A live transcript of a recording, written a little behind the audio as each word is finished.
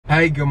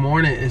Hey, good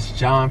morning. It's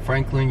John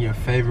Franklin, your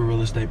favorite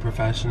real estate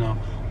professional.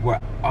 We're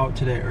out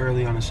today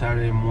early on a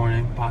Saturday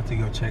morning, about to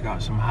go check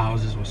out some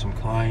houses with some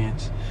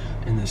clients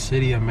in the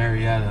city of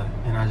Marietta,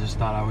 and I just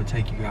thought I would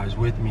take you guys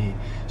with me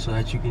so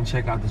that you can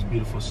check out this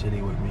beautiful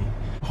city with me.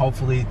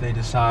 Hopefully they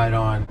decide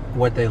on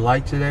what they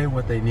like today,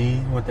 what they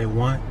need, what they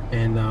want,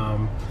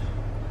 and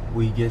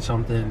we get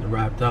something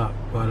wrapped up.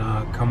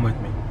 But come with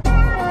me.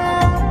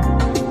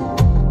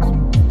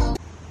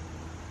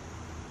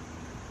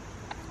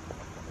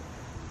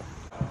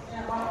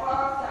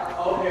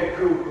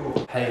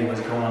 Hey,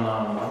 what's going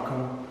on?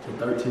 Welcome to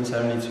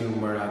 1372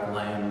 Murdoch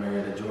Lane,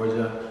 Marietta,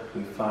 Georgia.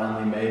 We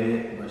finally made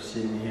it. We're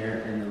sitting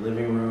here in the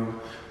living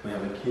room. We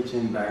have a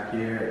kitchen back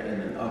here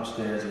and then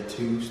upstairs a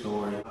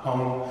two-story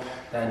home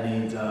that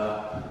needs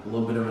a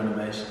little bit of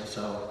renovation.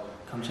 So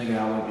come check it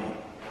out with me.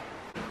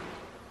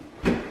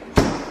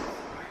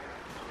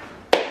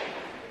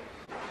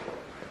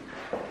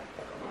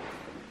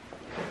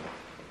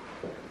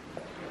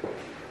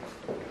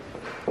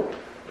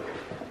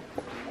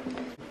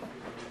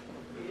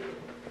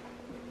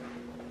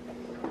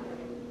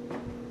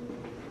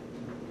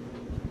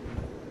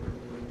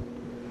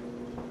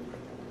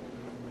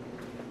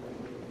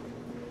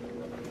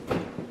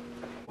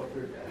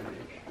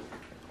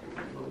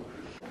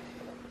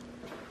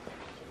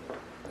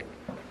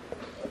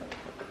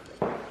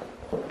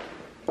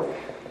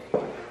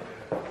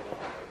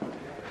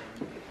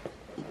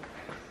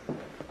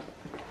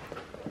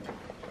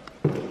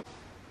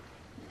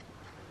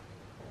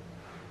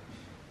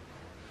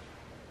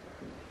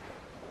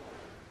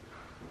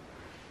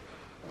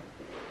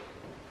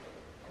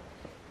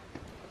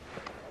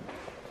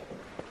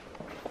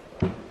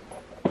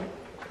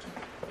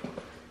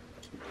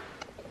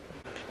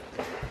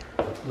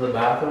 The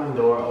bathroom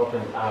door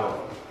opens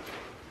out.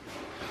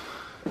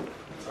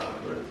 It's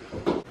awkward.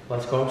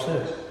 Let's go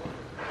upstairs.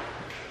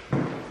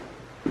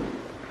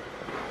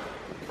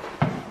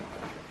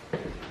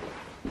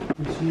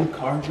 You see the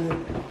carpet?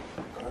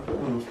 Carpet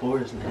on the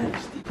floor is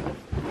nasty.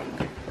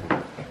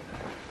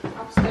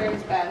 Upstairs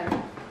is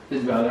better.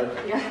 It's better?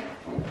 Yeah.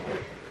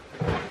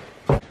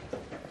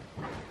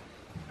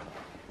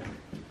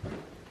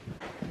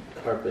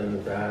 Carpet in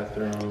the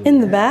bathroom.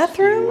 In the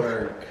bathroom?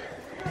 Work.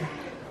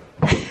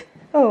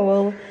 Oh,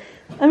 well,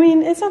 I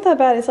mean, it's not that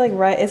bad. It's like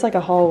it's like a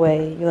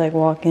hallway. You like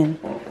walk in.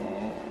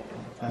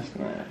 That's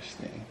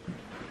nasty.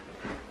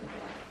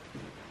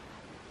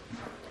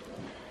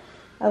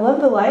 I love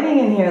the lighting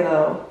in here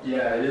though.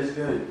 Yeah, it is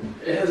good.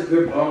 It has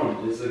good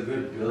bones. It's a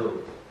good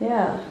build.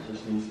 Yeah. It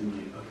just needs to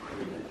be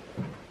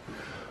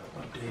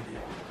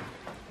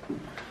updated.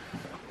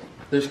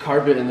 There's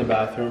carpet in the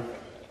bathroom.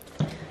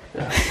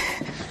 Yeah.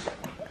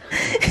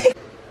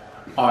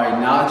 Alright,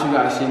 now that you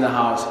guys seen the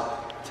house,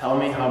 tell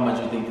me how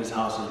much you think this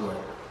house is worth.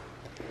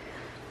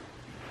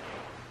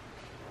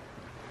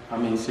 I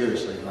mean,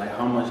 seriously, like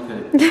how much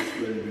could it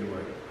really be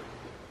worth?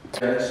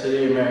 Okay,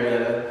 City of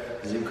Marietta,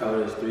 zip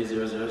code is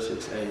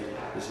 30068.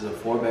 This is a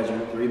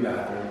 4-bedroom,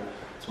 3-bathroom,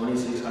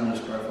 2,600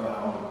 square foot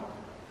home.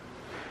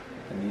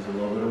 It needs a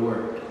little bit of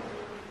work.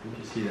 You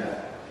can see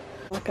that.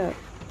 Walk up.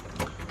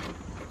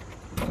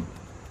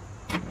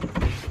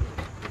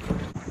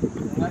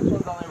 The next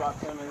one's only about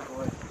 10 minutes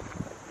away.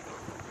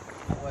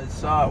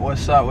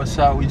 What's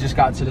up? We just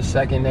got to the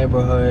second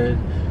neighborhood.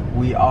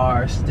 We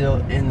are still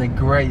in the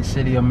great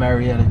city of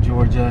Marietta,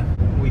 Georgia.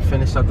 We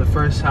finished up the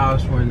first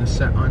house. We're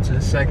onto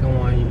the second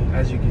one.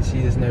 As you can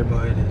see, this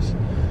neighborhood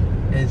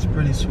is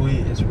pretty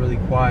sweet. It's really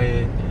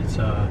quiet. It's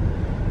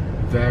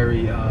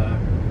very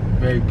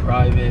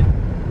private.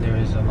 There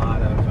is a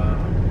lot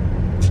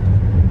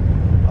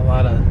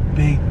of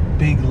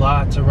big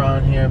lots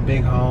around here,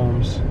 big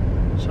homes.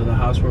 So the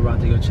house we're about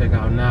to go check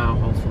out now,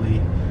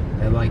 hopefully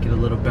they like it a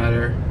little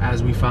better.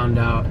 As we found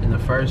out in the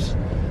first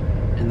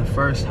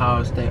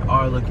house, they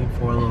are looking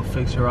for a little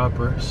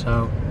fixer-upper,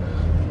 so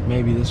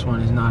maybe this one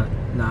is not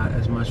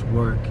as much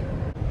work.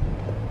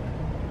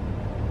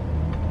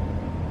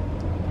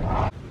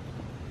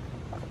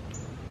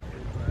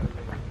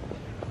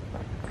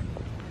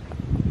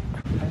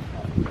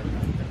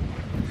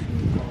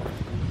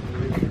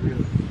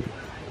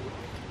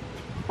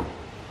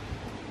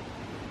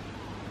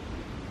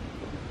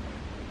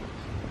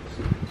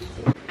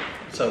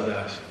 So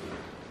guys,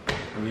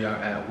 we are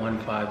at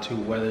 152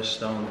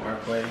 Weatherstone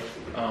Parkway.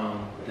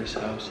 This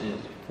house is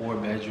 4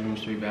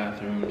 bedrooms, 3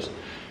 bathrooms,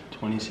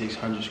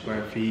 2,600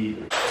 square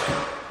feet.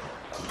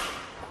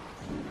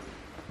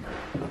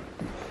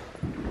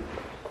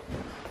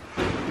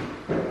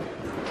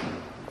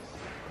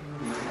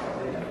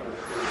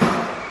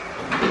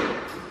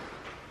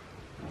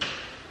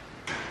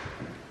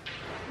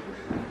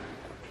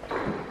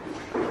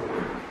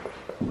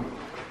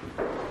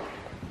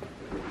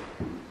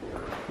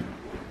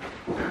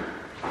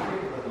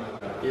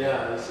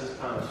 Yeah, this is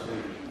kind of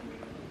sweet.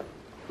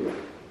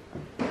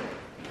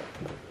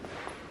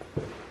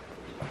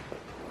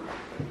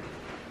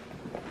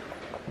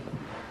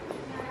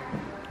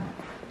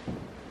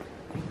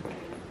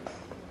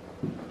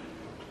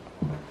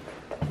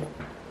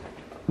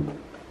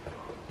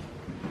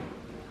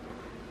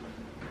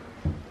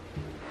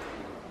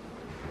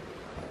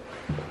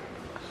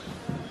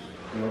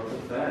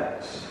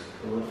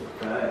 Full of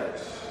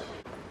facts.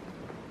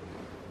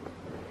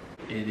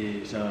 It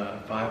is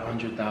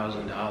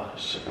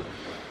 $500,000.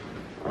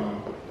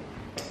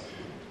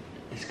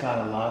 It's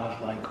got a lot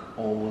of like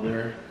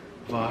older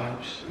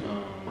vibes,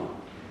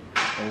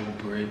 old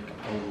brick,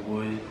 old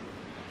wood.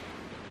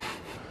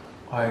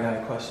 Alright, I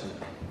got a question.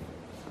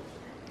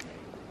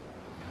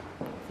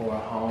 For a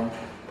home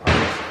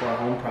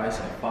price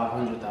at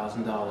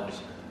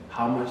 $500,000,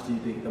 how much do you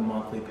think the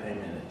monthly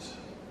payment is?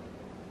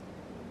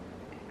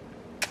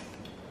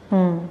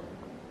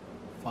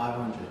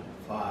 500,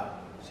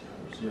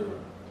 500.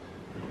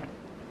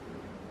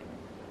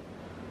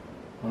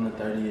 On a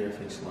 30-year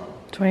fixed loan.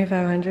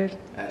 2,500.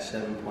 At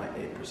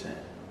 7.8%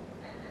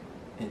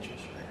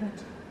 interest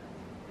rate.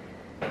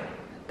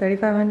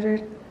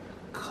 3,500.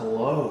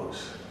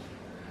 Close.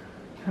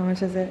 How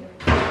much is it?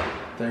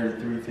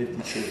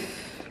 33.52.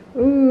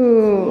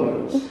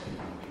 Ooh. Close.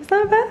 It's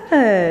not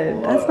bad.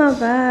 Close. That's not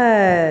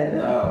bad.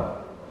 No.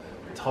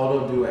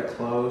 Total due at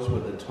close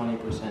with a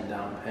 20%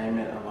 down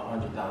payment of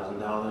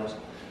 $100,000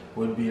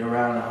 would be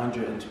around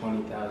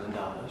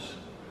 $120,000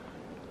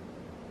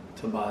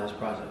 to buy this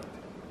project.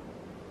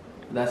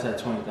 That's at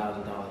 $20,000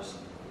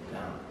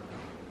 down.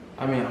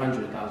 I mean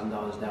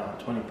 $100,000 down,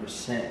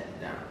 20%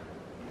 down.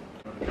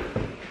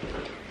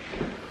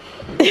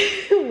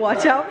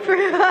 Watch out for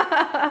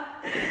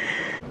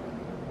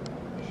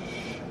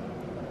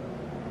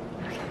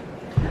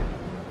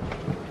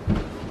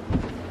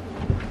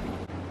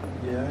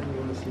Yeah, you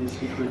want to see a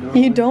secret door?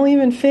 You don't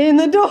even fit in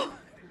the door.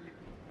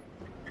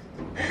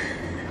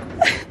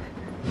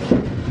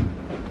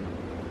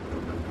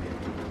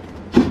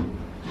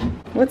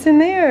 What's in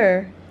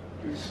there?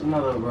 It's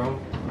another room.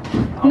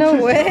 No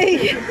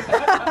way.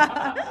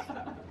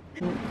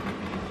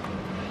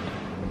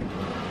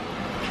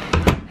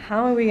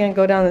 How are we gonna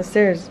go down the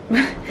stairs?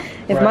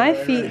 If my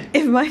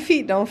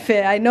feet don't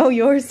fit, I know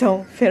yours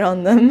don't fit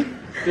on them.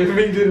 Your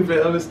feet didn't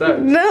fit on the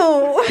steps.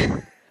 No.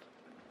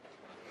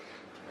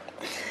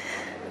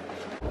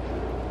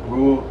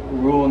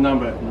 Rule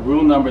number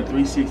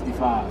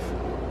 365.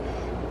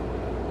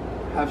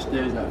 Have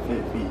stairs that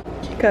fit feet.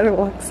 You gotta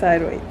walk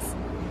sideways.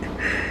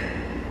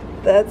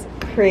 That's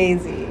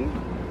crazy.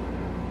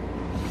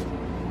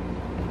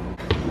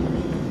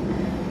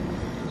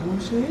 Oh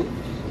shit.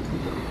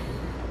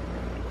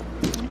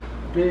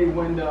 Big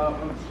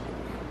windows.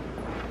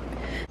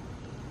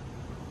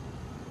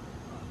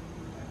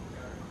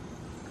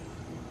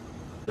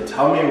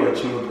 Tell me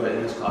what you would put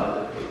in this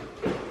closet.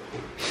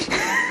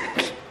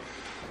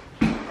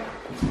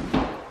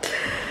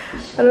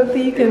 I don't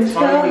think you can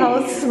tell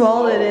how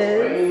small it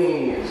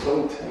is. It's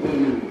so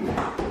tiny.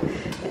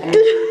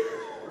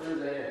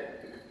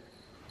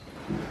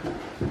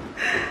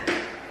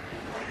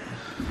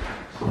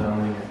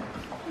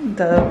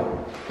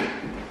 Dope.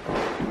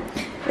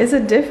 It's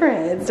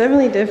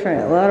definitely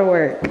different. A lot of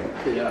work.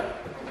 Yeah.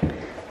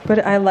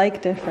 But I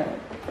like different.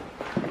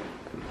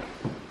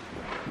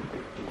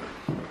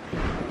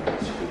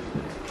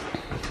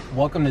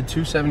 Welcome to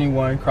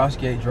 271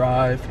 Crossgate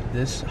Drive.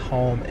 This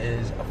home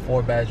is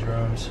 4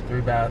 bedrooms,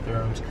 3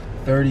 bathrooms,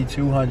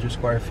 3,200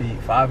 square feet,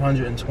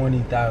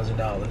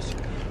 $520,000.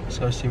 Let's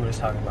go see what it's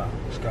talking about.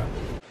 Let's go.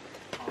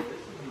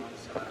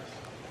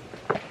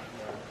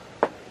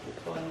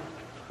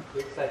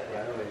 Looks like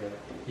renovated.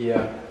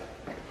 Yeah,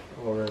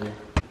 already.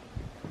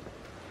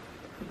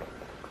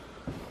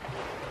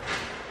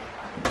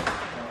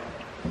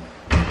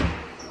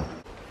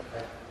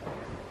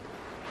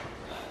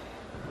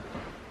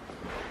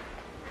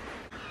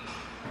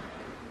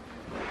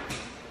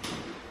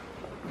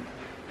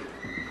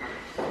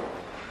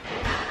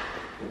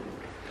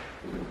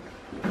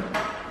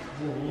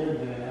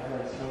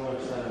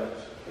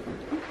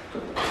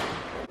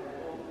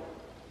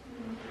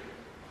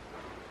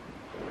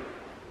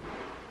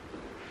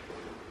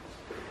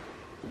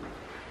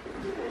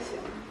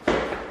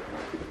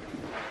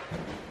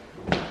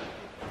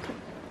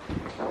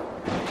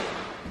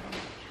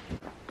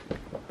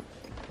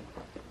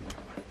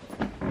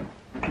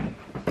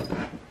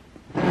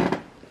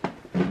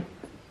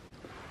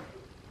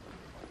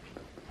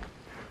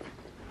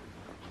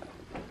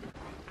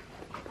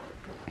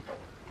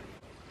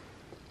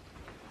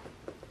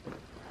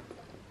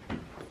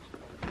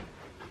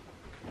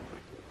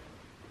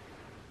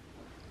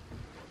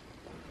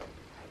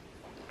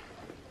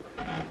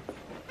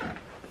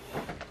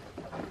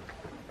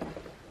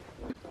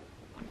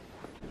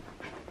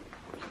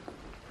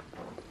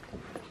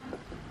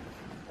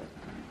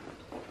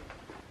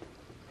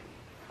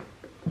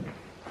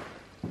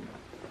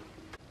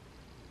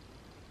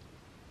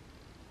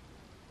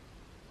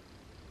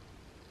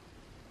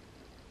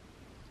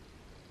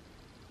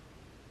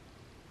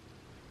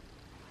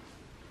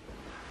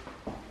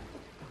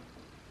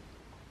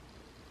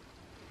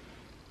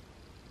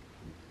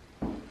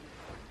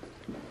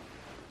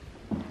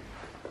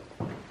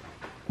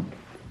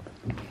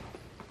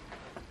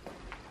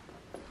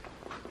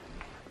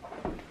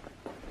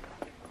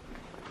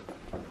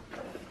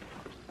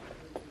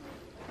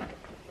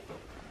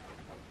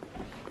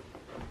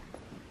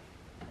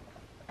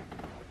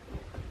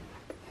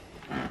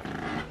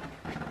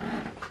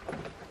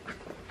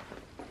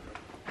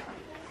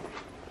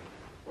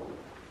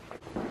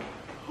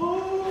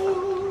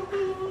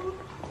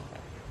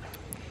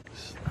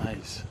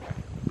 nice,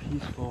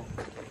 peaceful,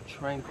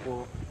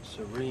 tranquil,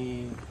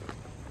 serene,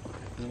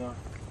 you know.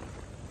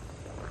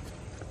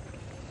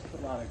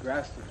 A lot of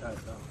grass to cut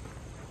though.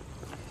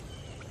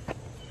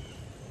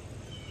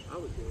 I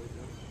would do it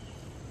though.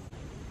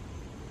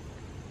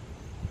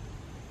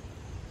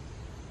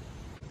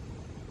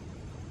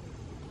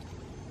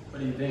 What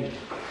do you think?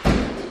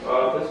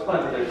 This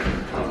one, the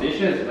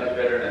condition is much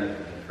better than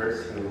the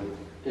first two.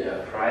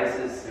 Yeah. Price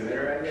is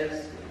similar, I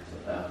guess.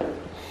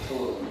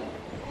 So,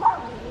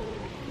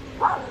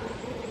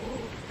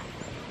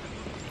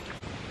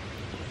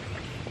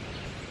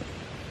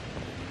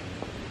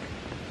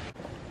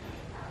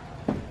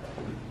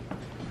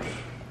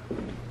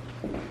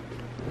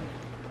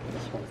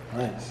 This one's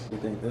nice. You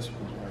think this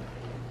one's worth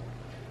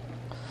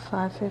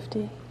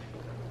 $550.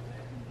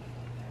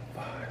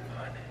 $500?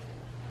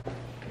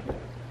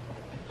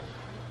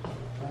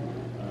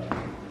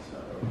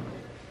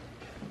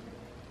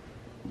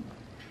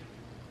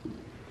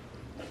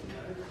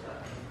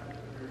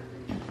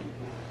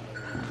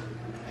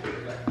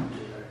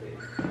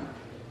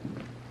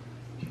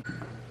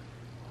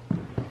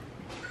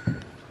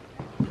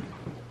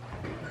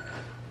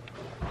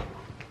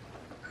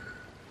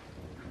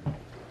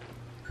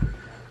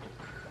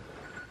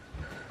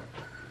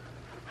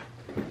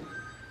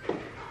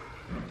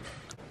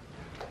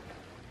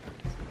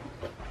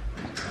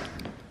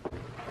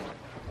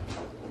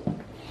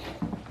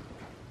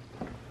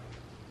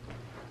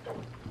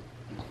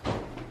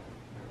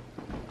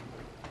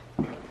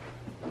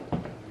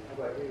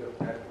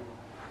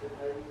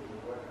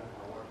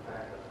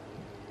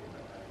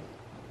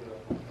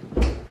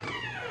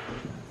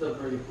 It's a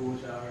pretty cool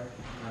shower.